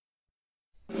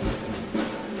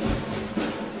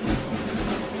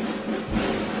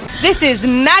This is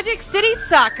Magic City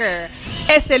Soccer.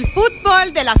 Es el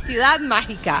fútbol de la ciudad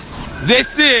mágica.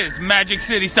 This is Magic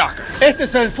City Soccer. Este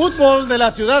es el fútbol de la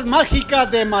ciudad mágica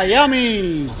de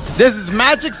Miami. This is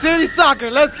Magic City Soccer.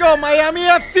 Let's go, Miami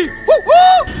FC.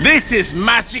 Woo-hoo! This is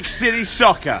Magic City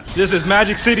Soccer. This is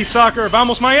Magic City Soccer.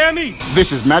 Vamos, Miami.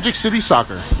 This is Magic City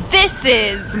Soccer. This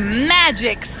is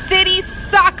Magic City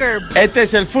Soccer. Este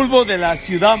es el fútbol de la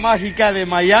ciudad mágica de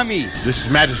Miami. This is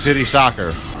Magic City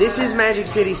Soccer. This is Magic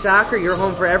City Soccer, your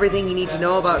home for everything you need to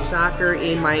know about soccer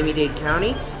in Miami-Dade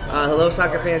County. Hello,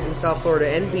 soccer fans in South Florida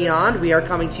and beyond. We are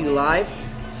coming to you live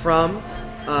from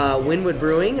Wynwood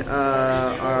Brewing,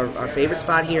 our favorite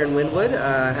spot here in Wynwood.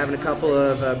 Having a couple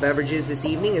of beverages this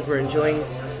evening as we're enjoying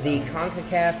the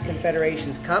CONCACAF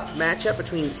Confederations Cup matchup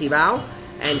between Cibao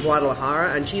and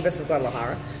Guadalajara, and Chivas of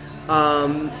Guadalajara.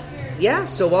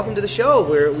 So welcome to the show.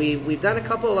 We've done a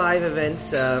couple of live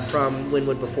events from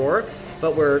Wynwood before,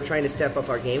 but we're trying to step up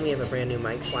our game. We have a brand new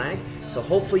mic flag, so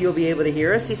hopefully you'll be able to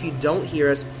hear us. If you don't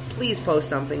hear us, please post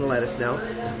something to let us know.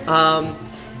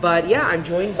 I'm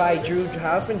joined by Drew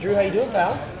Hausman. Drew, how you doing,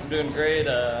 pal? I'm doing great.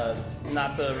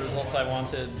 Not the results I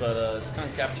wanted, but it's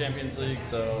CONCACAF Champions League,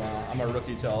 so I'm a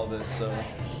rookie to all of this, so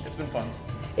it's been fun.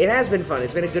 It has been fun.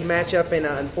 It's been a good matchup, and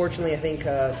unfortunately, I think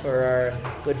for our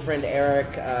good friend Eric,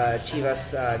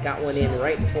 Chivas got one in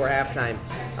right before halftime,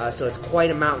 so it's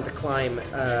quite a mountain to climb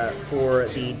for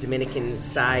the Dominican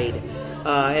side.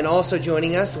 And also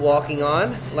joining us, walking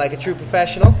on like a true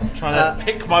professional. Trying to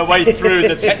pick my way through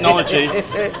the technology.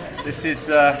 This is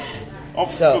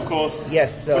obstacle course.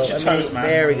 Yes, so watch your toes, man.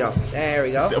 There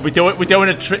we go. We're doing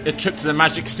a trip to the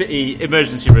Magic City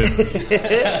emergency room.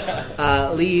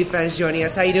 Lee fans joining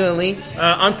us. How you doing, Lee?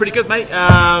 I'm pretty good, mate.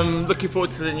 Looking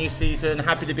forward to the new season.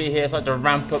 Happy to be here. It's like to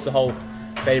ramp up the whole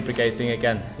Bay Brigade thing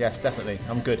again. Yes, definitely.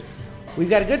 I'm good. We've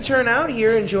got a good turnout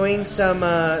here, enjoying some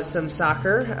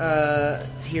soccer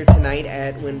here tonight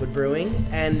at Wynwood Brewing,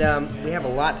 and we have a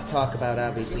lot to talk about.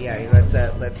 Obviously,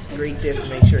 let's greet this and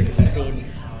make sure it can be seen.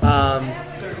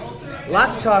 A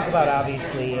lot to talk about,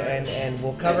 obviously, and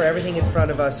we'll cover everything in front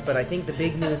of us. But I think the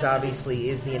big news, obviously,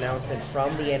 is the announcement from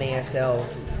the NASL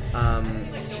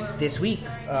this week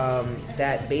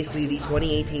that basically the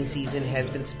 2018 season has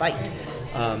been spiked.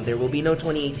 There will be no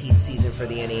 2018 season for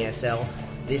the NASL.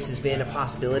 This has been a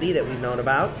possibility that we've known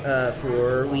about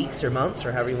for weeks or months,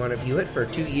 or however you want to view it, for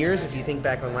 2 years, if you think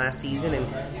back on last season and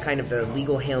kind of the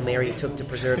legal Hail Mary it took to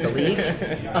preserve the league.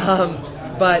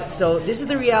 So this is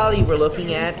the reality we're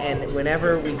looking at, and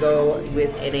whenever we go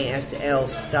with NASL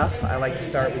stuff, I like to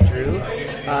start with Drew.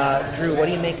 Drew, what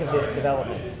do you make of this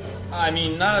development? I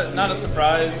mean, not a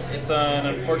surprise. It's an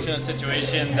unfortunate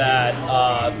situation that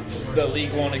the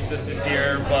league won't exist this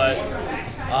year, but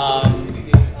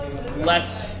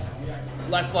less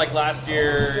like last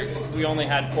year. We only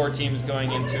had 4 teams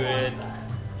going into it.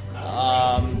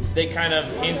 They kind of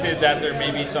hinted that there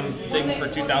may be something for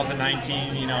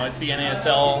 2019. You know, it's the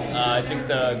NASL. I think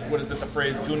the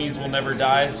phrase "Goonies will never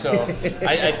die." So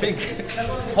I think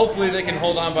hopefully they can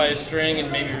hold on by a string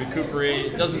and maybe recuperate.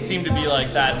 It doesn't seem to be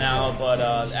like that now, but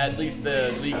at least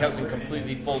the league hasn't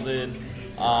completely folded.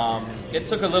 It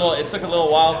took a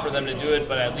little while for them to do it,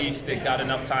 but at least it got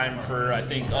enough time for, I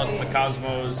think, us, the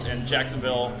Cosmos, and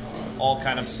Jacksonville all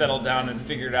kind of settled down and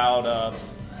figured out,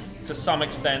 to some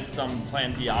extent, some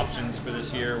Plan B options for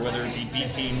this year, whether it be B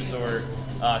teams or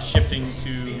shifting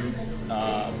to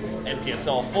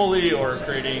NPSL fully or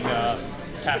creating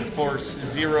Task Force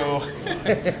Zero.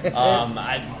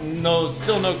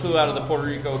 Still no clue out of the Puerto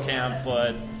Rico camp,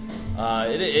 but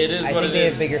it is what it is. I think they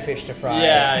have bigger fish to fry.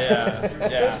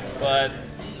 Yeah. But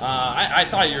I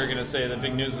thought you were going to say the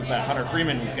big news is that Hunter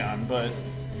Freeman was gone, but...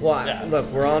 Well, yeah. Look,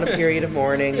 we're on a period of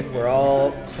mourning. We're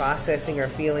all processing our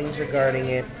feelings regarding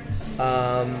it.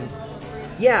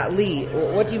 Lee,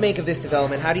 what do you make of this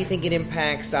development? How do you think it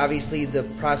impacts, obviously, the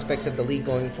prospects of the league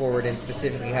going forward, and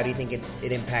specifically, how do you think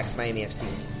it impacts Miami FC?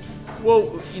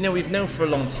 Well, we've known for a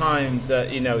long time that,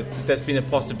 there's been a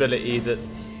possibility that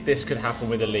this could happen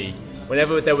with the league.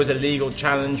 Whenever there was a legal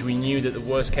challenge, we knew that the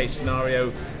worst case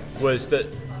scenario was that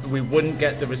we wouldn't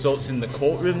get the results in the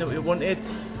courtroom that we wanted,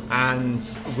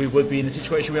 and we would be in the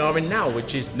situation we are in now,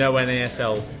 which is no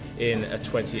NASL in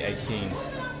 2018.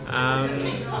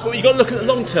 But you got to look at the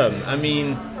long term. I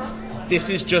mean, this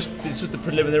was the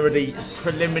preliminary.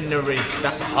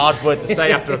 That's a hard word to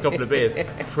say after a couple of beers.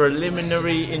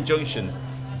 Preliminary injunction.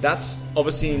 That's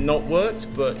obviously not worked,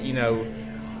 but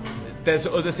there's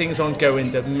other things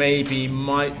ongoing that might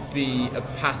be a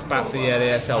path back for the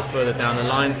NASL further down the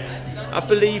line. I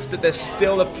believe that there's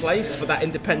still a place for that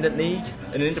independent league,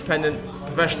 an independent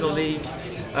professional league,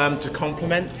 to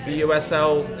complement the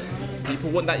USL. people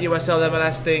want that USL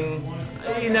MLS thing.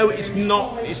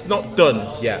 It's not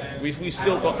done yet. We've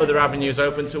still got other avenues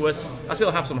open to us. I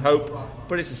still have some hope,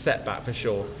 but it's a setback for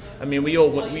sure. I mean, we all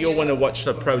want to watch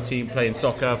the pro team playing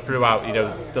soccer throughout,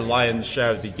 the lion's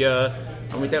share of the year,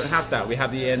 and we don't have that. We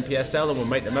have the NPSL, and we'll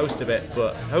make the most of it.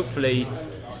 But hopefully,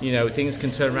 things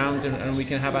can turn around and we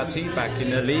can have our team back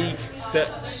in a league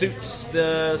that suits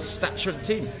the stature of the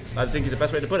team. I think is the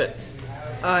best way to put it.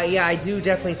 Yeah, I do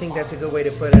definitely think that's a good way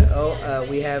to put it.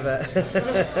 We have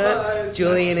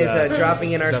Julian is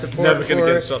dropping in our support for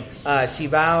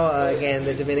Chibao, again,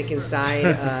 the Dominican side.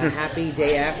 Happy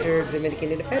day after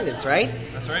Dominican independence, right?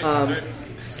 That's right.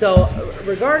 So,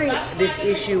 regarding this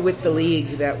issue with the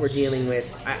league that we're dealing with,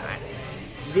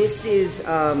 this is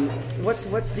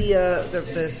what's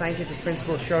the scientific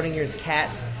principle of Schrodinger's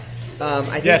cat?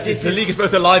 I think the league is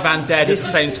both alive and dead at the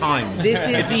same time. This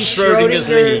is the Schrodinger's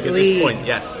league at league this point,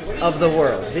 yes. of the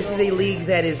world. This is a league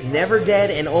that is never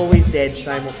dead and always dead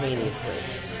simultaneously.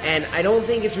 And I don't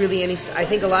think it's really I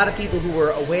think a lot of people who were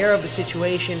aware of the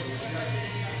situation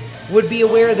would be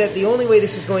aware that the only way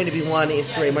this is going to be won is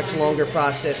through a much longer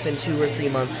process than 2 or 3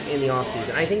 months in the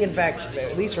offseason. I think, in fact,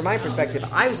 at least from my perspective,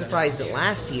 I was surprised that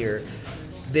last year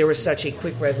there was such a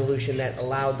quick resolution that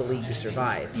allowed the league to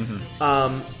survive.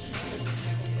 Mm-hmm.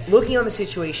 Looking on the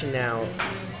situation now,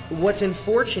 what's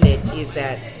unfortunate is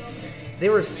that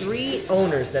there were 3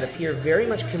 owners that appear very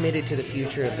much committed to the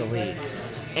future of the league.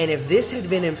 And if this had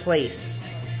been in place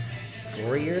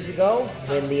 4 years ago,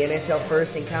 when the NSL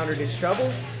first encountered its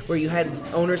troubles, where you had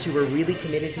owners who were really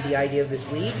committed to the idea of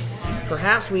this league,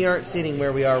 perhaps we aren't sitting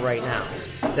where we are right now.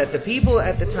 That the people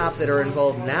at the top that are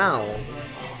involved now,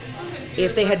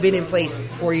 if they had been in place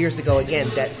 4 years ago,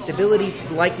 again, that stability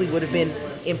likely would have been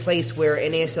in place where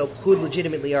NASL could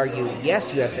legitimately argue,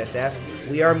 yes, USSF,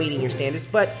 we are meeting your standards,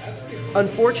 but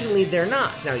unfortunately they're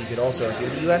not. Now, you could also argue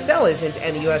the USL isn't,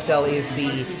 and the USL is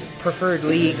the preferred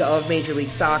league of Major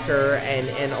League Soccer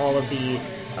and all of the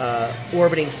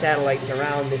orbiting satellites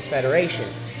around this federation.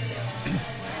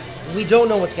 We don't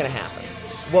know what's going to happen.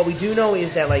 What we do know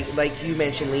is that, like you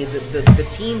mentioned, Lee, the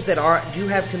teams that do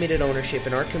have committed ownership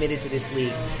and are committed to this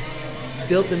league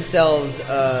built themselves,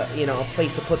 a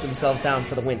place to put themselves down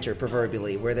for the winter,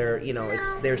 proverbially, where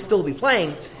they're still be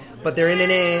playing, but they're in an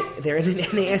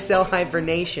NASL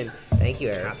hibernation. Thank you,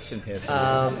 Eric. Cats in here.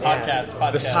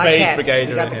 Podcasts. The Spade Brigade.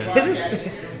 We got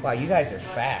the wow, you guys are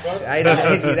fast.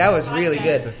 That was really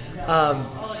good.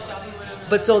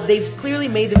 But so they've clearly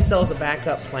made themselves a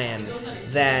backup plan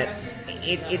that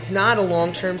it's not a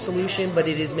long-term solution, but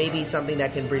it is maybe something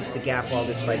that can bridge the gap while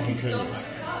this fight continues.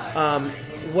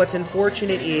 What's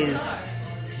unfortunate is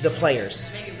the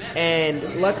players.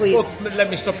 And luckily let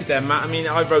me stop you there, Matt. I mean,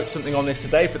 I wrote something on this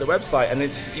today for the website, and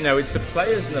it's the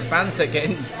players and the fans that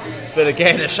are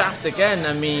getting a shaft again.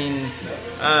 I mean,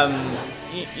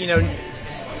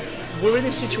 we're in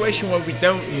a situation where we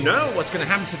don't know what's going to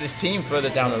happen to this team further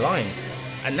down the line.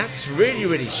 And that's really,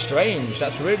 really strange.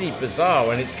 That's really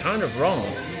bizarre, and it's kind of wrong.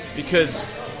 Because,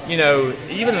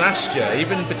 even last year,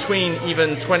 even between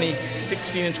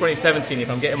 2016 and 2017, if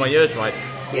I'm getting my years right,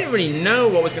 we didn't really know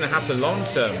what was going to happen long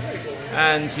term.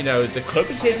 And, the club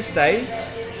is here to stay.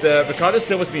 Ricardo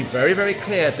Silva's been very, very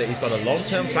clear that he's got a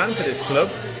long-term plan for this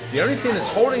club. The only thing that's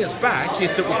holding us back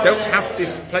is that we don't have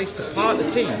this place to part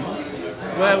the team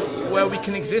where we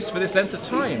can exist for this length of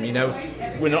time.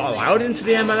 We're not allowed into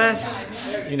the MLS.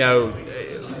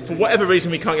 For whatever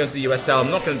reason we can't go to the USL.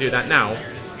 I'm not going to do that now.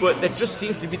 But there just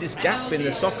seems to be this gap in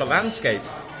the soccer landscape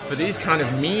for these kind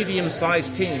of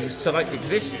medium-sized teams to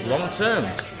exist long-term.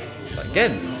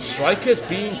 Again, strikers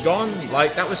being gone,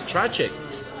 that was tragic.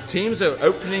 Teams are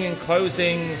opening and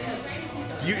closing.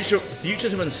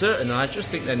 Futures are uncertain, and I just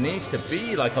think there needs to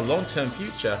be a long-term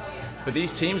future for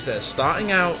these teams that are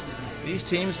starting out, these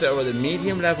teams that are at the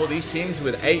medium level, these teams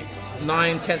with 8,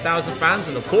 9, 10,000 fans,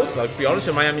 and of course, to be honest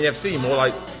with Miami FC, more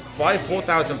like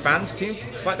 4,000 fans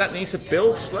teams like that need to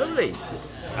build slowly,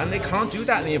 and they can't do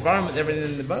that in the environment they're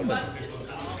in the moment.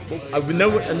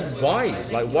 And why?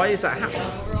 Why is that happening?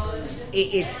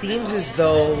 It seems as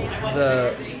though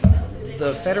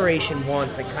the federation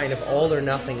wants a kind of all or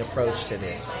nothing approach to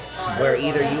this, where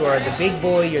either you are the big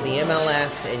boy, you're the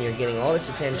MLS, and you're getting all this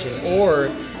attention,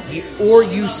 or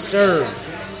you serve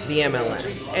the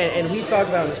MLS. And we've talked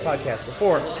about on this podcast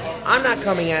before, I'm not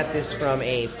coming at this from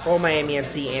a pro-Miami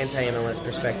FC, anti-MLS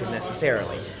perspective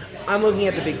necessarily. I'm looking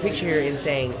at the big picture here and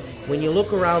saying, when you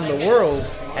look around the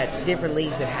world at different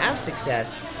leagues that have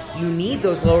success, you need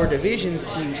those lower divisions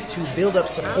to build up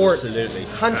support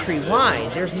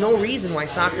countrywide. There's no reason why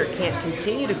soccer can't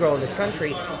continue to grow in this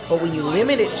country, but when you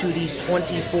limit it to these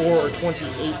 24 or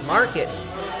 28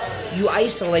 markets, you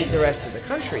isolate the rest of the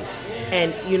country.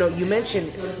 And, you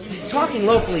mentioned talking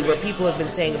locally where people have been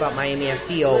saying about Miami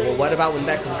FC, oh, well, what about when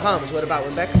Beckham comes? What about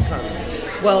when Beckham comes?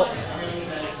 Well,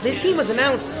 this team was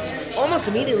announced almost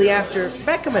immediately after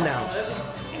Beckham announced.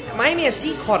 Miami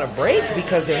FC caught a break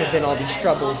because there have been all these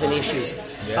troubles and issues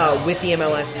with the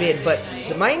MLS bid. But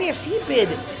the Miami FC bid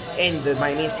and the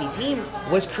Miami FC team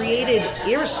was created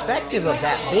irrespective of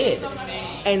that bid.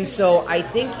 And so I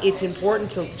think it's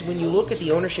important to when you look at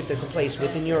the ownership that's in place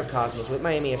with the New York Cosmos, with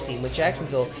Miami FC, with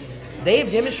Jacksonville, they have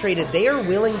demonstrated they are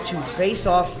willing to face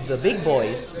off the big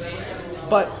boys.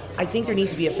 But I think there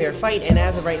needs to be a fair fight. And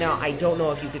as of right now, I don't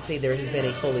know if you could say there has been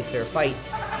a fully fair fight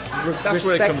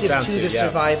respective to the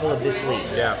survival of this league.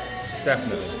 Yeah,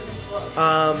 definitely.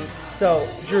 So,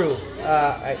 Drew,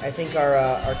 I think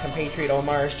our compatriot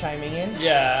Omar is chiming in.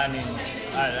 Yeah, I mean,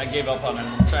 I gave up on him.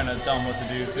 I'm trying to tell him what to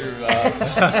do through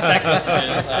text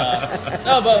messages.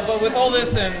 No, but with all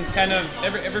this and kind of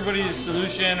everybody's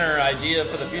solution or idea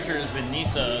for the future has been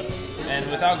NISA. And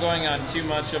without going on too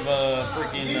much of a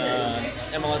freaking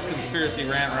MLS conspiracy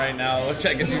rant right now, which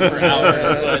I can do for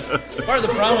hours, but part of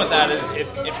the problem with that is if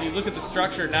you look at the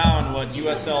structure now and what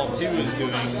USL 2 is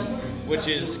doing, which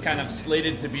is kind of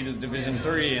slated to be the Division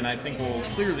 3, and I think will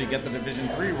clearly get the Division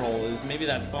 3 role, is maybe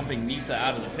that's bumping NISA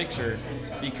out of the picture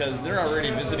because they're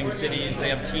already visiting cities. They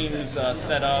have teams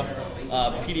set up.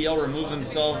 PDL removed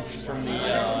themselves from the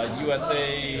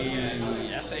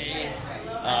USA.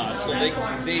 So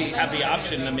they have the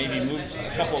option to maybe move a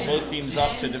couple of those teams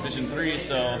up to Division 3.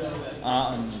 So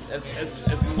as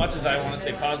much as I want to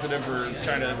stay positive or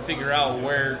trying to figure out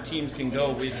where teams can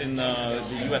go within the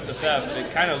USSF,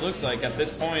 it kind of looks like at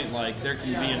this point like there can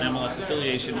be an MLS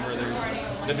affiliation where there's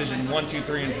Division 1, 2,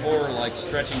 3, and 4 like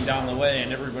stretching down the way,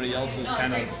 and everybody else is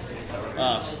kind of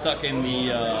stuck in the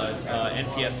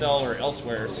NPSL or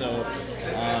elsewhere. So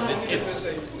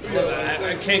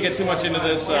I can't get too much into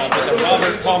this, but the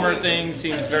Robert Palmer thing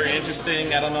seems very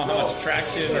interesting. I don't know how much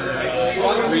traction or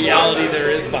reality there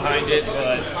is behind it,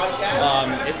 but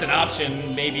it's an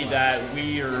option maybe that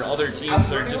we or other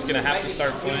teams are just going to have to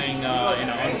start playing in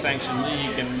an unsanctioned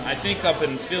league. And I think up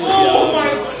in Philly,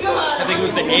 I think it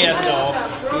was the ASL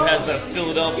who has the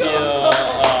Philadelphia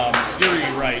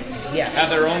Fury rights, have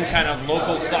their own kind of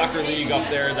local soccer league up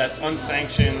there that's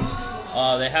unsanctioned.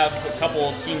 They have a couple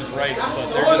of teams' rights,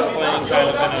 but they're just playing kind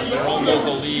of in their own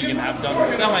local league and have done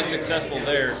semi-successful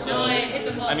there. So,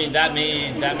 I mean, that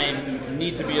may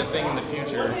need to be a thing in the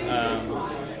future.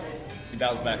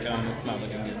 Cibal's back on. It's not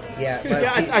looking good. Yeah, but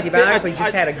Cibal actually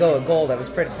just had a goal that was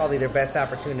probably their best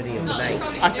opportunity of the night.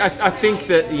 I think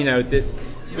that, that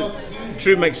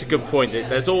Drew makes a good point. That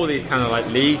there's all these kind of like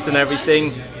leagues and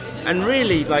everything. And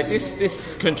really, like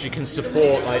this country can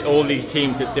support like all these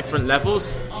teams at different levels.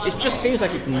 It just seems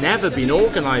like it's never been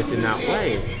organised in that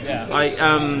way. Yeah.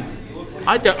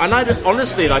 I don't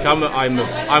honestly, like I'm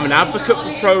an advocate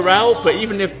for Pro-Rel, but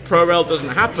even if Pro-Rel doesn't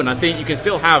happen, I think you can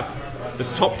still have the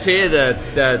top tier, the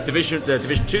Division 2, the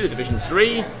Division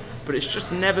 3, but it's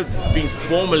just never been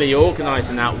formally organised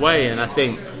in that way. And I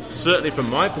think, certainly from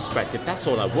my perspective, that's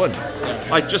all I want.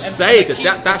 Like, just say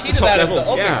that's the top level. Is the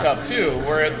Open Cup too,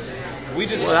 where we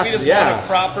just want a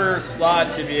proper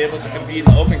slot to be able to compete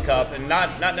in the Open Cup, and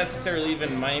not necessarily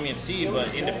even Miami FC,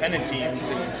 but independent teams.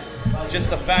 And just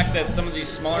the fact that some of these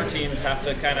smaller teams have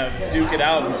to kind of duke it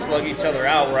out and slug each other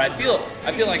out. Where I feel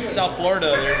like South Florida,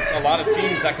 there's a lot of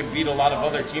teams that could beat a lot of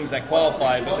other teams that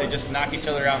qualify, but they just knock each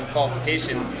other out in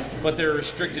qualification. But they're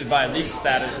restricted by league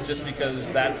status just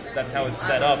because that's how it's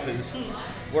set up, is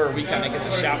where we kind of get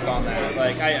the shaft on that.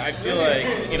 Like I feel like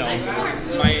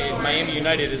Miami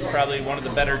United is probably one of the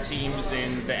better teams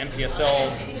in the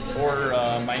NPSL or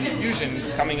Miami Fusion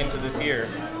coming into this year,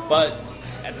 but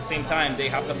at the same time they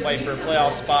have to fight for a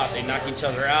playoff spot. They knock each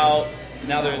other out.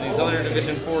 Now there are these other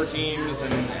Division 4 teams,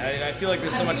 and I feel like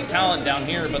there's so much talent down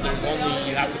here, but there's only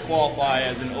you have to qualify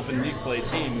as an open league play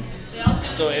team.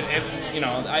 So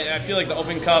I feel like the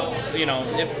Open Cup,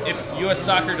 if U.S.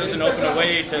 Soccer doesn't open a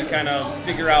way to kind of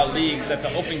figure out leagues, that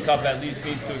the Open Cup at least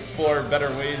needs to explore better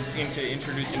ways into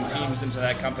introducing teams into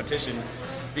that competition.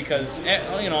 Because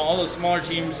all those smaller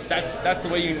teams, that's the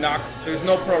way you knock. There's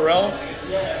no Pro-Rel,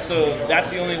 so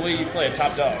that's the only way you play a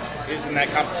top dog is in that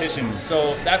competition.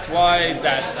 So that's why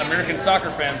that American soccer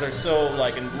fans are so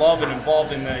in love and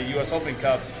involved in the U.S. Open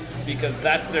Cup, because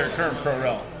that's their current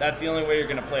Pro-Rel. That's the only way you're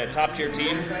going to play a top tier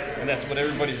team, and that's what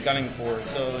everybody's gunning for.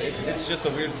 So it's just a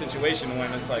weird situation when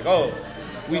it's like, oh,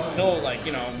 we still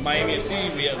Miami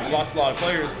FC, we have lost a lot of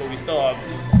players, but we still have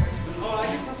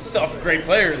great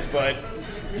players, but.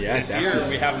 Yeah, this year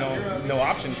we have no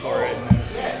option for it.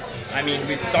 I mean,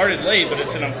 we started late, but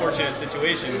it's an unfortunate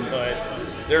situation. But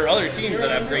there are other teams that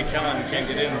have great talent and can't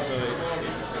get in, so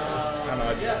it's I don't know.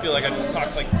 I just feel like I just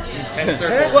talked like in 10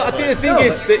 circles. Well, I think the thing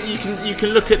is that you can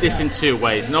look at this in two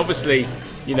ways, and obviously,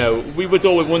 you know, we would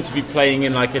always want to be playing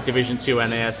in like a Division 2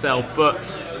 NASL, but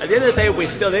at the end of the day, we're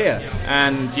still here,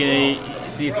 and you know,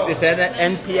 this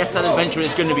NPSL adventure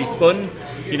is going to be fun.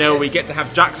 You know, we get to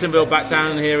have Jacksonville back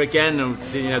down here again, and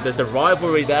you know, there's a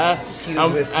rivalry there,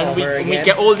 and we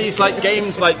get all these like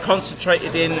games like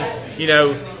concentrated in, you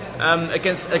know,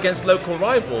 against local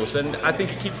rivals, and I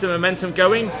think it keeps the momentum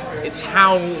going. It's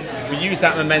how we use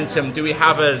that momentum. Do we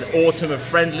have an autumn of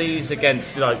friendlies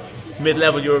against like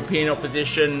mid-level European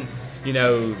opposition? You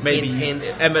know, maybe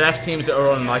MLS teams that are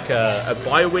on like a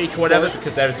bye week or whatever,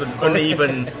 because there's an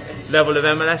uneven level of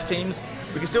MLS teams.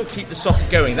 We can still keep the soccer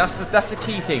going. That's the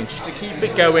key thing, just to keep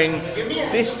it going.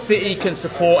 This city can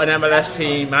support an MLS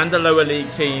team and a lower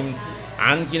league team,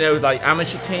 and you know, like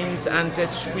amateur teams, and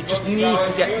we just need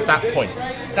to get to that point.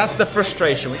 That's the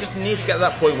frustration. We just need to get to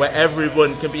that point where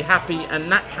everyone can be happy,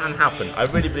 and that can happen. I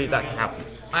really believe that can happen.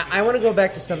 I want to go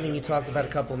back to something you talked about a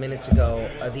couple of minutes ago,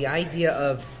 the idea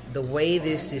of the way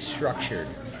this is structured.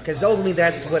 Because ultimately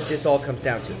that's what this all comes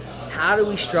down to. Is how do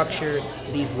we structure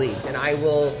these leagues? And I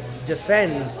will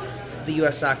defend the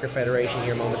U.S. Soccer Federation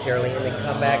here momentarily and then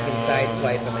come back and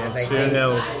sideswipe them as I think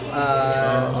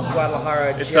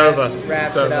Guadalajara just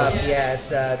wraps it up. Yeah,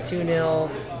 it's 2-0,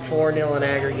 4-0 in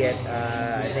aggregate.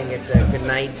 I think it's a good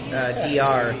night,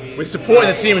 DR. We're supporting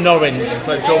the team in Norway.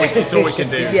 It's all we can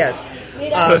do. Yes.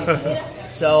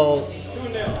 So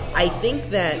I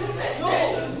think that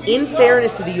in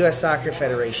fairness to the U.S. Soccer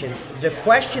Federation, the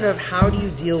question of how do you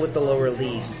deal with the lower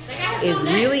leagues is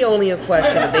really only a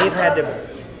question that they've had to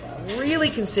really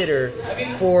consider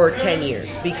for 10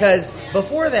 years. Because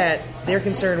before that, their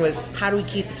concern was how do we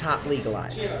keep the top league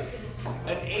alive?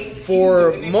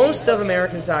 For most of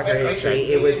American soccer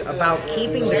history, it was about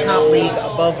keeping the top league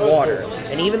above water.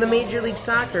 And even the Major League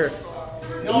Soccer,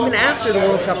 even after the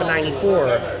World Cup in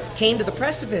 '94, came to the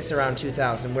precipice around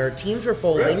 2000 where teams were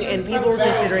folding and people were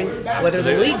considering whether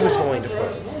the league was going to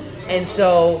fold. And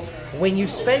so when you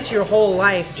spent your whole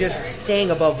life just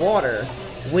staying above water,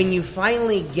 when you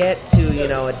finally get to, you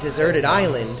know, a deserted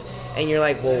island and you're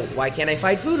like, well, why can't I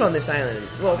find food on this island?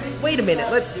 Well, wait a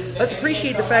minute, let's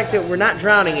appreciate the fact that we're not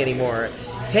drowning anymore.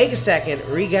 Take a second,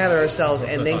 regather ourselves,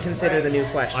 and then consider the new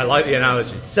question. I like the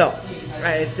analogy. So,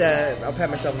 I'll pat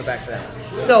myself on the back for that.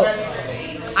 So,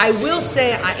 I will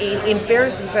say, in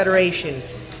fairness to the Federation,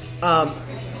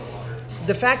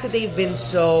 the fact that they've been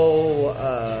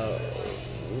so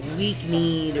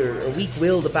weak-kneed or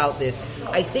weak-willed about this,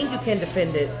 I think you can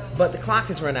defend it, but the clock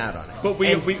has run out on it. But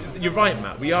you're right,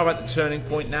 Matt. We are at the turning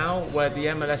point now where the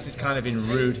MLS is kind of in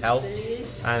rude health,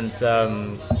 and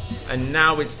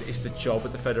now it's the job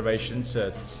of the Federation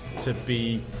to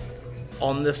be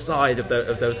on the side of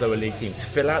those lower league teams.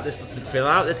 Fill out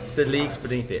the leagues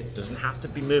beneath it. It doesn't have to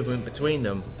be movement between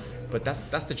them, but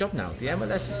that's the job now. The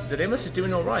MLS is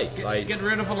doing all right. Like, get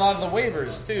rid of a lot of the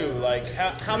waivers too. Like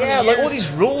how many years? like all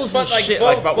these rules and shit.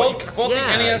 Both the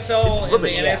NASL and the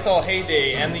NASL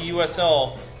heyday and the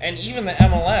USL and even the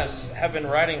MLS have been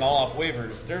writing all off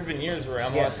waivers. There have been years where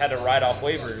MLS had to write off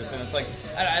waivers, and it's like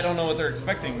I don't know what they're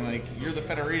expecting. Like, you're the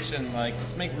federation. Like,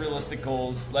 let's make realistic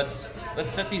goals. Let's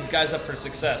set these guys up for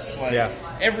success. Like,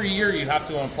 every year you have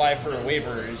to apply for a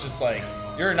waiver. It's just like,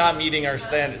 you're not meeting our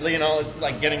standard. You know, it's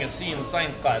like getting a C in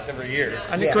science class every year.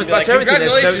 And it goes back to everything.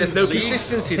 There's no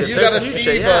consistency. There's you no got a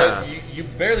future, C, but you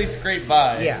barely scrape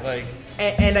by. Yeah. Like,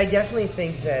 and I definitely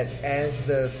think that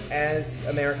as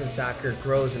American soccer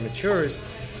grows and matures,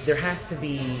 there has to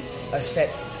be a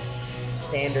set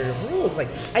standard of rules. Like,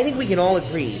 I think we can all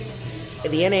agree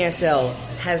the NASL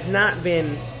has not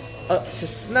been up to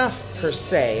snuff per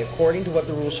se, according to what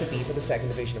the rules should be for the second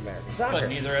division of American soccer. But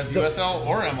neither has USL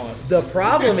or MLS. The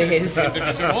problem is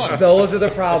those are the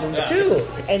problems too.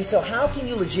 And so how can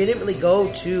you legitimately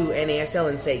go to NASL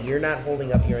and say you're not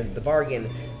holding up your end of the bargain,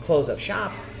 close up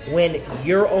shop, when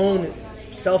your own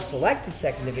self-selected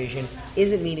second division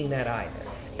isn't meeting that either?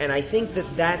 And I think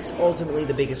that that's ultimately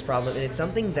the biggest problem, and it's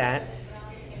something that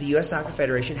the U.S. Soccer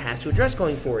Federation has to address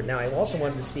going forward. Now, I also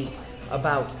wanted to speak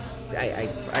about,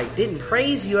 I didn't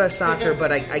praise U.S. Soccer,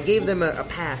 but I gave them a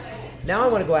pass. Now I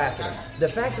want to go after them. The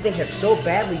fact that they have so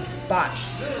badly botched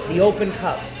the Open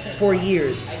Cup for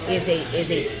years is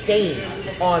a stain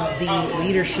on the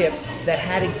leadership that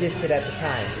had existed at the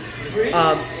time.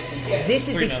 This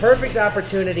is the 3-0. perfect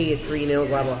opportunity at 3-0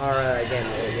 Guadalajara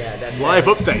again. Live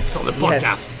updates on the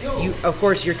podcast. Yes. Of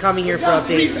course, you're coming here for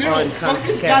updates on Fuck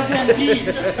this CONCACAF. goddamn team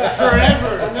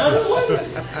forever.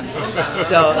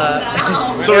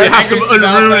 So we have some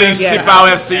unruly Yes. Cibao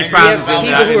FC We fans have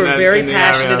in people who in are the- very in the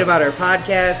passionate area. about our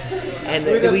podcast, and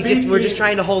we're just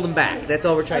trying to hold them back. That's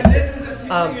all we're trying to do.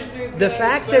 The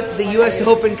fact that the U.S.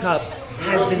 Open Cup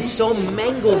has been so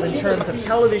mangled in terms of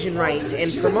television rights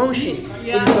and promotion,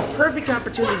 it is the perfect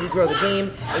opportunity to grow the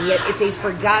game, and yet it's a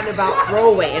forgotten about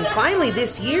throwaway. And finally,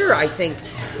 this year, I think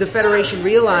the Federation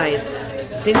realized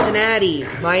Cincinnati,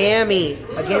 Miami,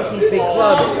 against these big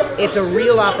clubs, it's a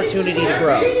real opportunity to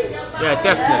grow. Yeah,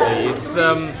 definitely. It's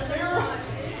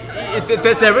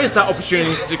there is that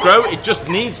opportunity to grow. It just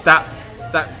needs that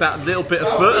little bit of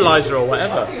fertilizer or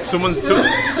whatever. Someone's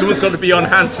got to be on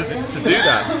hand to do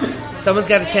that. Someone's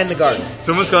got to tend the garden.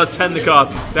 Someone's got to tend the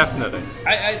garden. Definitely.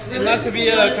 And not to be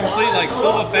a complete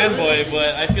Silva fanboy,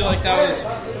 but I feel like that was.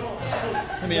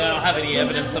 I mean, I don't have any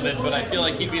evidence of it, but I feel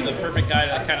like he'd be the perfect guy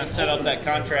to kind of set up that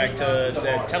contract to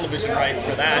the television rights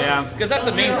for that. Yeah. Because that's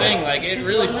the main thing. It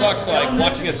really sucks,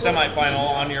 watching a semifinal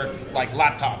on your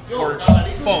laptop or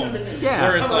phone. Yeah.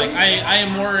 Where it's I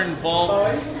am more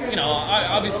involved.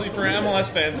 Obviously for MLS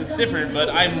fans it's different, but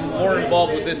I'm more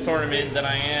involved with this tournament than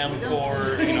I am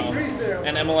for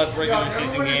an MLS regular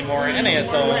season game or an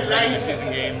NASL regular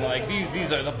season game.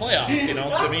 These are the playoffs.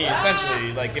 To me,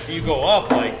 essentially, if you go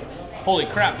up, holy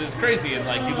crap, this is crazy.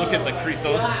 And you look at the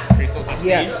Christos FC,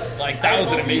 Yes. that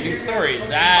was an amazing story.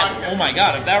 That, oh my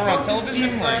god, if that were on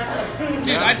television,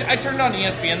 dude, I turned on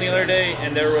ESPN the other day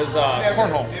and there was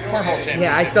cornhole championship.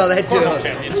 Yeah, I saw that too. Cornhole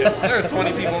championships. There's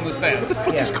 20 people in the stands.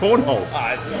 Yeah. It's cornhole.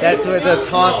 That's where the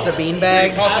toss the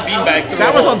beanbag. Toss a beanbag. through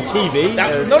That a was hole. on TV.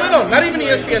 No, not even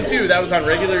ESPN2. That was on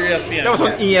regular ESPN. That was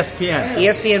on ESPN.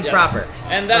 ESPN Yes. proper.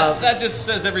 And that just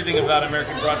says everything about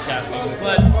American broadcasting.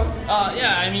 But,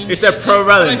 yeah, I mean... Is there pro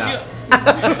rally now?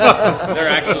 They're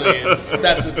actually...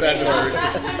 That's the sad part.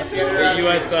 The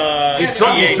US...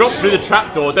 You drop through the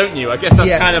trapdoor, don't you? I guess that's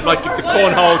Yeah. kind of if the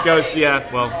cornhole goes,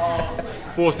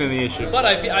 forcing the issue. But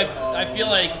I feel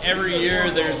like every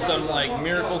year there's some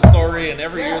miracle story, and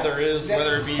every year there is,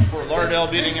 whether it be Fort Lauderdale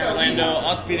beating Orlando,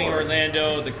 us beating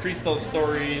Orlando, the Christos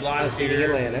story last Beating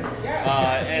year, Atlanta.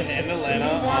 and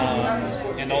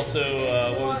Atlanta, and also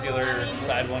what was the other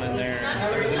side one in there?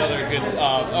 There was another good.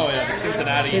 The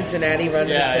Cincinnati. Cincinnati run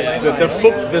to Yeah, the yeah.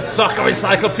 semifinal. The soccer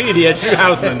encyclopedia, Drew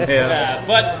Hausman here. Yeah,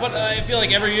 but I feel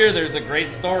like every year there's a great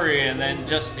story, and then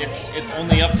just it's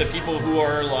only up to people who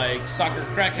are soccer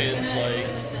crackheads,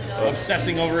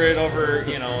 obsessing over it over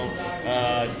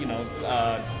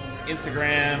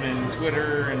Instagram and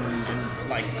Twitter and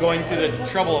going through the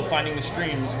trouble of finding the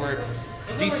streams where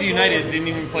DC United didn't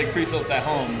even play Christos at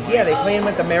home. Yeah, they play him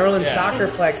at the Maryland Yeah.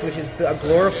 Soccerplex, which is a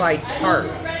glorified park.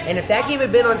 And if that game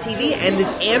had been on TV and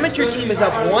this amateur team is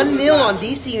up 1-0 on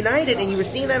DC United and you were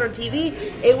seeing that on TV,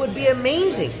 it would be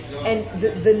amazing. And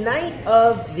the night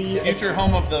of the... Future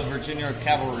home of the Virginia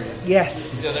Cavalry.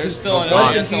 Yes. Yeah, there's still an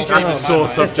Once in NSL future team That's a in my sore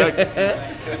mind. subject.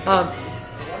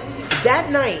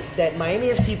 That night that Miami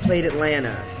FC played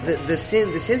Atlanta, the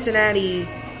Cincinnati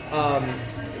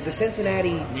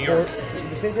New York.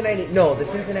 the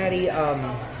Cincinnati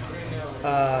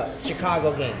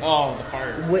Chicago game, Oh, the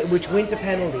fire. which went to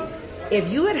penalties. If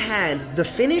you had the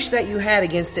finish that you had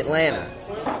against Atlanta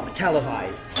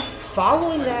televised,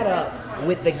 following that up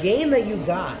with the game that you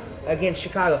got against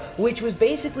Chicago, which was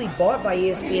basically bought by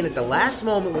ESPN at the last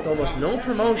moment with almost no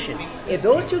promotion, if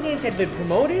those two games had been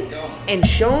promoted and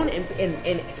shown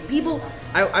and people,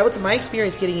 I would say my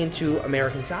experience getting into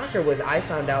American soccer was I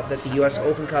found out that the U.S.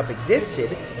 Open Cup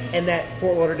existed and that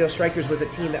Fort Lauderdale Strikers was a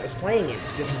team that was playing it.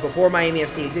 This was before Miami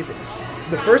FC existed.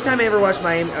 The first time I ever watched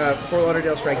Fort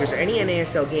Lauderdale Strikers or any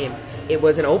NASL game, it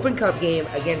was an Open Cup game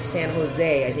against San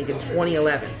Jose, I think in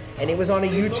 2011. And it was on a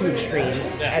YouTube stream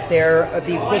at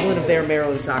the equivalent of their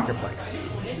Maryland Soccerplex.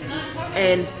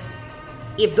 And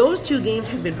if those two games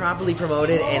had been properly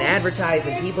promoted and advertised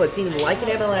and people had seen them like an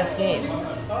MLS game,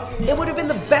 it would have been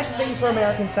the best thing for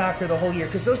American soccer the whole year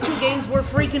because those two games were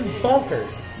freaking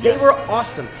bonkers. They were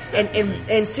awesome.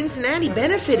 And Cincinnati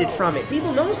benefited from it.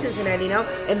 People know Cincinnati now,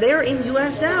 and they're in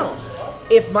USL.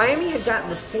 If Miami had gotten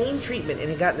the same treatment and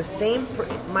had gotten the same...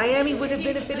 Miami would have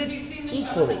benefited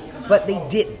equally, but they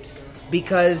didn't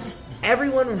because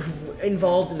everyone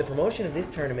involved in the promotion of this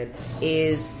tournament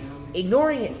is...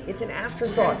 ignoring it. It's an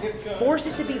afterthought. Force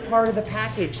it to be part of the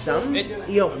package. Force it to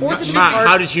be Matt, part.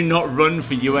 how did you not run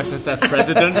for USSF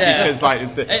president? Yeah. Because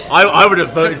I would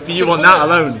have voted for you on that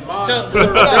alone. To put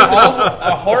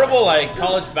a horrible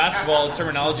college basketball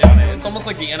terminology on it, it's almost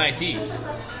like the NIT.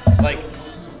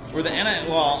 where the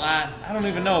I don't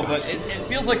even know, but it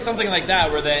feels like something like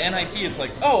that, where the NIT, it's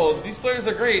like, oh, these players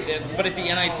are great, but if the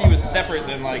NIT was separate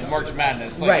than like March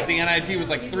Madness, like Right. if the NIT was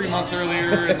like 3 months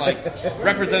earlier and like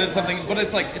represented something, but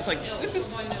it's like this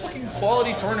is a fucking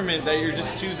quality tournament that you're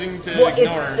just choosing to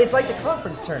ignore. It's like the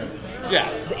conference tournaments. Yeah.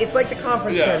 It's like the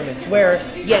conference Yeah. tournaments where,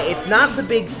 it's not the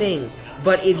big thing,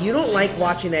 but if you don't like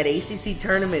watching that ACC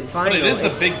tournament final, But it is the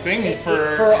big thing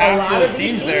for a half lot those of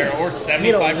these teams there, or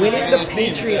 75% winning of the those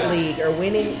teams. Patriot League or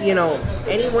winning,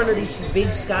 any one of these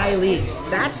big Sky League,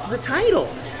 that's the title.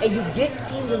 And you get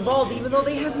teams involved even though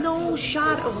they have no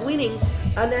shot of winning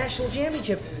a national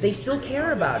championship. They still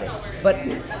care about it. But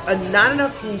not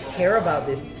enough teams care about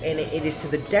this, and it is to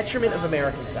the detriment of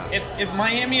American soccer. If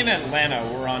Miami and Atlanta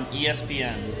were on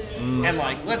ESPN, and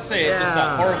like, let's say it just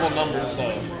got horrible numbers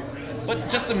though, but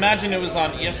just imagine it was on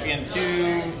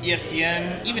ESPN2,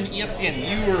 ESPN, even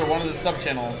ESPNU or one of the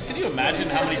sub-channels. Can you imagine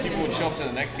how many people would show up to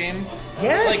the next game?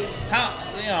 Yes. Like,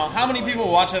 how many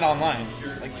people watch it online?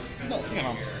 Like, no,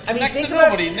 I mean,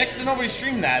 next to nobody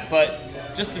streamed that, but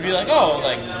just to be like, oh,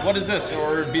 like, what is this?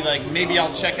 Or be like, maybe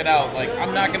I'll check it out. Like,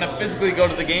 I'm not going to physically go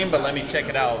to the game, but let me check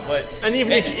it out. But And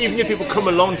even if people come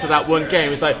along to that one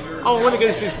game, it's like, oh, I want to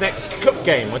go to this next cup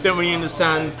game. I don't really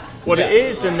understand what it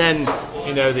is, and then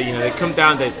they come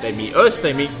down, they meet us,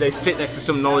 they sit next to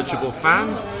some knowledgeable fan,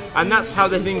 and that's how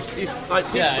the things like.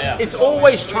 It's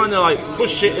always trying to like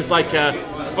push it as like a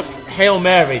Hail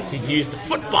Mary, to use the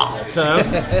football term.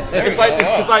 It's like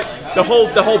because like the whole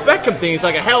Beckham thing is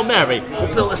like a Hail Mary.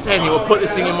 We'll build a stadium, we'll put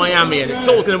this thing in Miami, and it's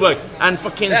all going to work. And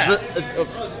fucking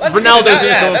Ronaldo's going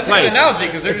to that's play. a good analogy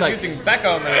because they're It's just like, using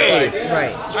Beckham. Hey, And it's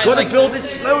like, Right. You've got to build it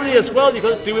slowly as well. You've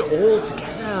got to do it all together.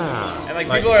 And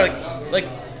like people are like,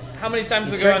 how many times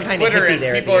we go turned on kinda Twitter hippie and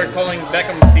there at people the are end. calling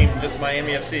Beckham's team just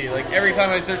Miami FC. Like every time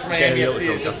I search Miami Yeah,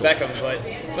 FC, it's just don't- Beckham's.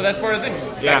 But that's part of the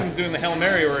thing. Yeah. Beckham's doing the Hail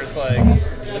Mary where it's like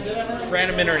just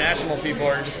random international people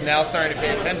are just now starting to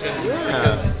pay attention.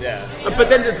 But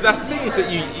then that's the thing is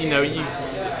that you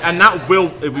and that will,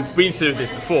 we've been through this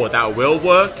before, that will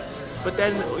work. But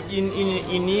then you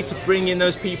need to bring in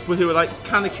those people who are like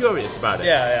kind of curious about it.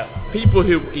 Yeah. People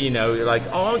who are like,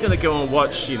 oh, I'm going to go and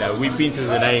watch. We've been through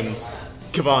the names,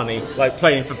 Cavani, like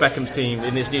playing for Beckham's team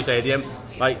in this new stadium.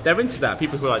 Like they're into that.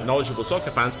 People who are like knowledgeable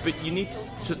soccer fans. But you need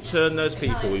to turn those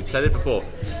people. We've said it before.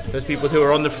 Those people who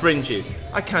are on the fringes.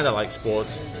 I kind of like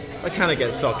sports. I kind of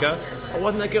get soccer.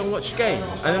 Why don't I go and watch a game?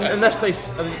 And unless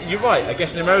you're right. I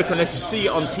guess in America, unless you see it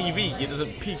on TV, it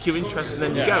doesn't pique your interest, and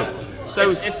then you go. So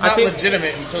it's I not think,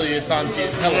 legitimate until it's on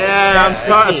television. Yeah, I'm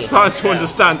starting to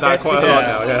understand that That's quite the a lot key.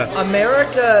 now. Yeah.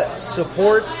 America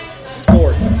supports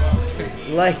sports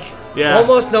like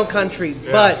almost no country,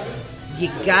 but you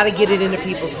got to get it into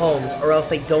people's homes, or else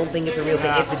they don't think it's a real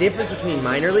thing. It's the difference between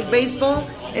minor league baseball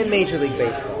and major league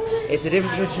baseball. It's the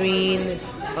difference between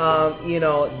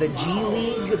the G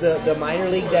League, the minor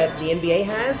league that the NBA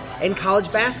has, and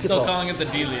college basketball. Still calling it the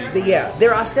D League.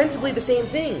 They're ostensibly the same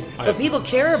thing, but people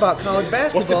care about college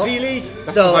basketball. What's the D League? That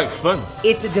So sounds like fun.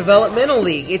 it's a developmenal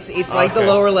league. It's like the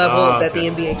lower level that the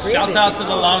NBA created. Shouts out to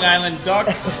the Long Island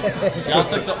Ducks. Y'all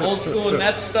took the old school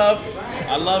net stuff.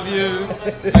 I love you.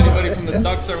 Anybody from the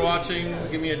Ducks are watching,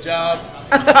 give me a job.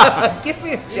 Give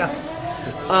me a job.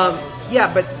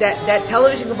 But that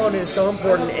television component is so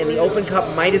important, and the Open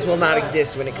Cup might as well not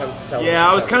exist when it comes to television. Yeah,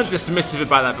 I was kind of dismissive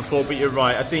about that before, but you're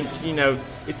right. I think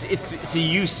it's a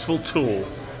useful tool,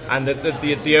 and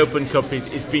the Open Cup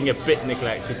is being a bit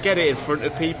neglected. Get it in front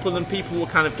of people, and people will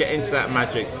kind of get into that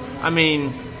magic. I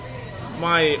mean,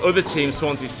 my other team,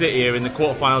 Swansea City, are in the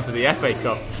quarterfinals of the FA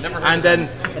Cup, and then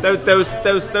those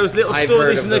little I've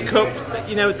stories heard in the of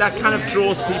cup, that kind of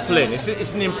draws people in.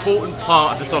 It's an important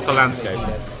part of the soccer landscape.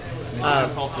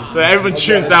 So everyone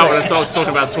tunes out when I start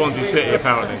talking about Swansea City,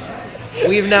 apparently.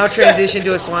 We've now transitioned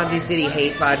to a Swansea City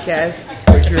hate podcast,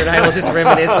 where Drew and I will just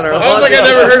reminisce on our. I was like, I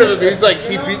never heard of it. He was like,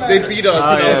 they beat us.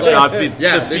 And I was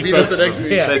like, they beat us the next week.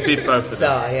 They beat both of them.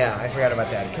 So I forgot about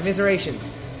that.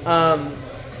 Commiserations.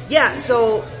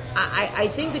 So I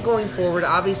think that going forward,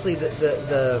 obviously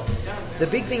the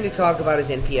big thing to talk about is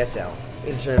NPSL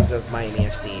in terms of Miami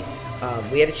FC.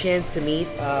 We had a chance to meet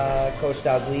Coach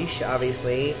Dalglish,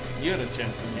 obviously. You had a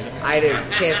chance to meet him. I had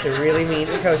a chance to really meet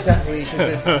Coach Dalglish, which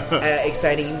was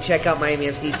exciting. You can check out Miami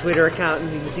FC's Twitter account,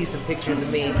 and you can see some pictures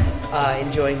of me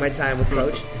enjoying my time with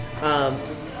Coach.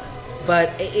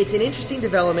 But it's an interesting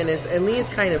development, and Leah's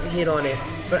kind of hit on it.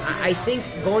 But I think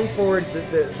going forward,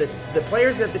 the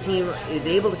players that the team is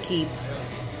able to keep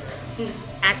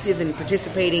active and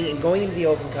participating and going into the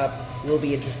Open Cup will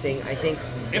be interesting. I think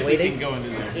If we can go into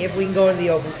the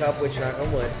Open Cup, which knock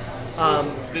on wood.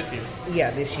 This year.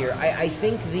 Yeah, this year. I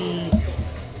think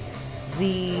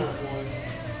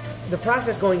the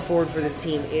process going forward for this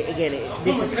team,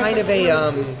 this is kind of a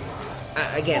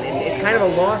it's kind of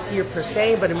a lost year per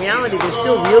se, but in reality, there's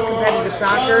still real competitive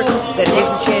soccer that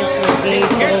has a chance to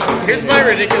engage. Here's my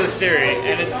ridiculous theory,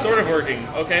 and it's sort of working.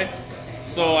 Okay,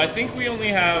 so I think we only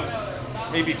have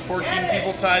maybe 14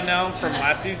 people tied now from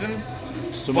last season.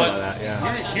 Something But like that,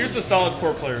 yeah. here's the solid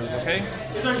core players. Okay,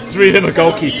 3 of them are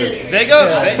goalkeepers.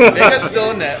 Vega's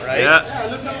still in net, right?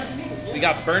 Yeah. We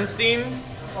got Bernstein.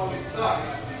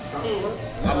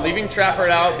 I'm leaving Trafford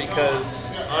out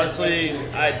because honestly,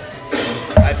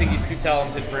 I think he's too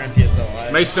talented for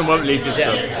NPSL. Mason won't leave this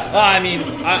club. Well, I mean,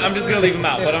 I'm just gonna leave him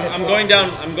out. But I'm going down.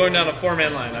 I'm going down a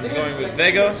 4-man line. I'm going with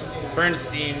Vega,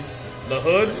 Bernstein, the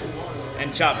Hood,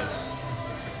 and Chavez.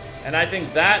 And I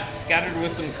think that, scattered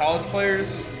with some college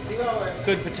players,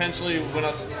 could potentially win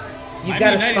us. You've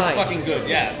got a spine. It's fucking good,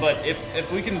 yeah. But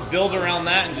if we can build around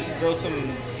that and just throw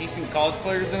some decent college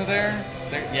players in there,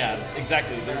 yeah,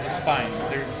 exactly. There's a spine.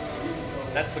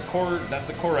 That's the core. That's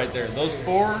the core right there. Those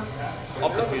 4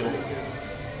 up the field.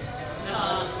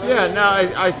 Yeah, no,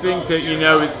 I think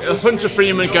that, Hunter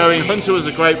Freeman going. Hunter was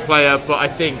a great player, but I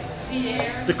think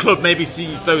the club maybe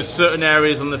sees those certain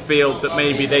areas on the field that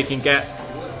maybe they can get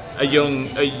a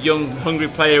young, hungry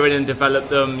player in and develop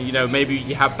them. Maybe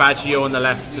you have Baggio on the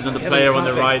left, another player on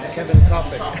the right. Kevin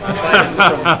Coffin.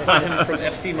 Buy him from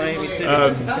FC Miami City.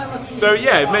 So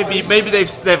yeah, maybe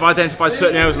they've identified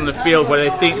certain areas on the field where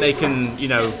they think they can,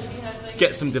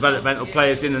 get some developmental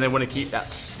players in, and they want to keep that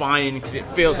spine, because it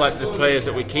feels like the players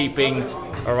that we're keeping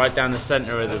are right down the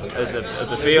centre of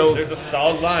the field. There's a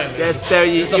solid line. You're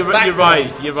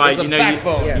right. You're right.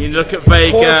 There's You look at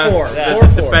Vega, Core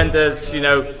defenders.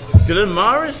 Dylan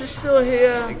Mahrez is still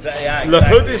here. Exactly. Yeah, Le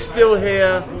Hood is still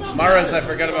here. Mahrez, I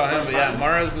forgot about him, but yeah,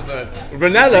 Mahrez is a...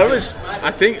 Ronaldo is,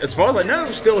 I think, as far as I know,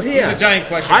 still here. He's a giant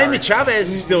question Jaime mark.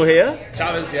 Chavez is still here.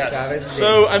 Chavez, yes. Chavez.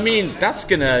 So, I mean, that's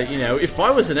going to, if I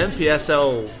was an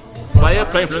NPSL player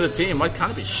playing for another team, I'd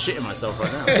kind of be shitting myself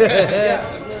right now.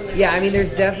 Yeah, I mean,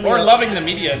 there's definitely... Or loving the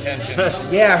media attention.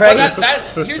 Yeah, right.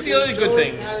 But here's the other good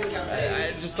thing.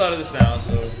 I just thought of this now,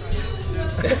 so...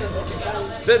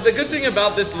 The good thing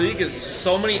about this league is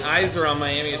so many eyes are on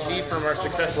Miami FC from our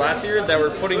success last year that we're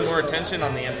putting more attention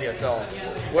on the NPSL.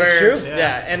 That's true.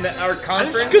 Yeah, and our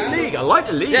conference... And it's a good league. I like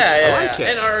the league. Yeah, I like it.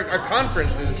 And our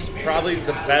conference is probably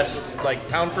the best,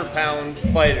 pound for pound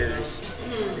fighters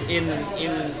in the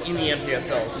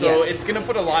NPSL. So it's going to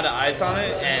put a lot of eyes on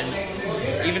it,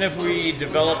 and even if we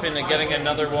develop into getting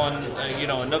another one,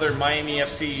 another Miami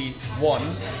FC 1,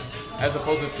 as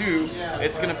opposed to 2,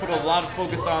 it's going to put a lot of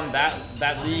focus on that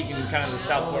league and kind of the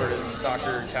South Florida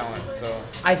soccer talent. So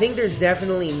I think there's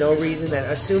definitely no reason that,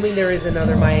 assuming there is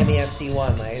another Miami FC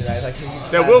 1,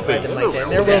 there will be.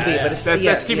 There will be, but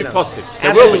let's keep it positive.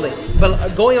 There absolutely. will be.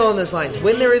 But going on those lines,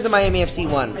 when there is a Miami FC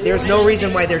 1, there's no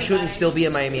reason why there shouldn't still be a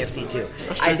Miami FC 2.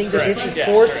 I think that this has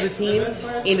forced the team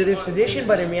into this position,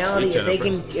 but in reality, if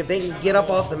they can get up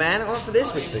off the mat off of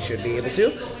this, which they should be able to,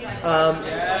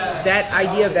 that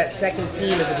idea of that second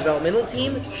team as a developmental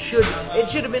team should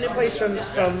have been in place from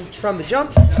the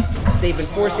jump. They've been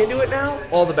forced into it now.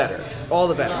 All the better,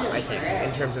 I think,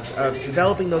 in terms of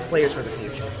developing those players for the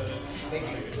future.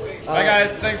 Bye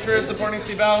guys, thanks for supporting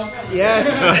Cibao. Yes.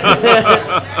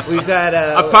 We've got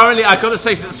apparently, I gotta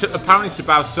say, apparently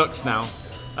Cibao sucks now.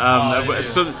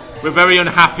 So we're very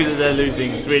unhappy that they're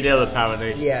losing 3-0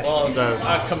 apparently. Yes.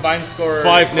 Well, combined score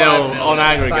 5-0 on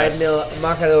aggregate. 5-0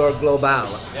 marcador global.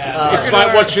 It's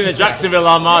like watching the Jacksonville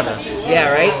Armada.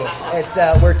 Yeah, right. It's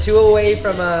we're 2 away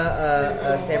from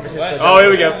a San Francisco. Oh, here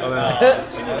we go.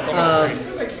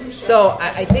 So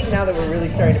I think now that we're really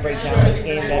starting to break down this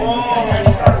game, that is the sign that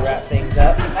we're trying to wrap things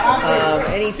up.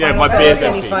 Any final thoughts?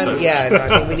 I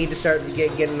think we need to start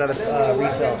get another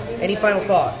refill. Any final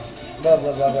thoughts? Blah,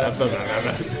 blah, blah, blah.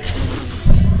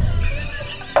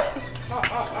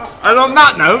 And on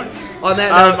that note,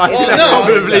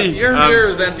 your beer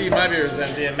was empty, my beer was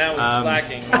empty, and Matt was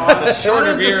slacking. The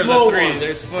shorter beer of the 3.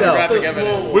 There's photographic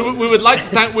evidence. We would like to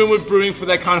thank Winwood Brewing for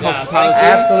their kind hospitality.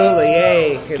 Absolutely,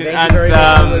 yay! Thank you very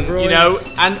much, Winwood Brewing.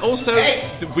 And also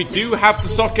we do have the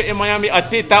soccer in Miami. I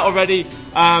did that already.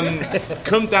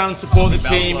 Come down, support the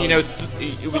team.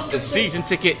 With the season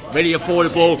ticket, really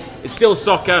affordable. It's still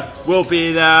soccer. We'll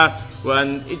be there.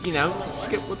 And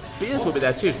beers will be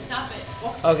there too.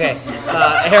 Okay,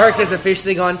 Eric has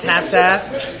officially gone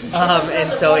TAPSAF,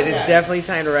 and so it is definitely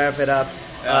time to wrap it up.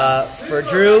 For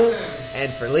Drew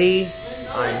and for Lee,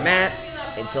 I'm Matt.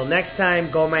 Until next time,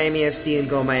 go Miami FC and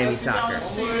go Miami Soccer.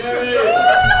 Woo!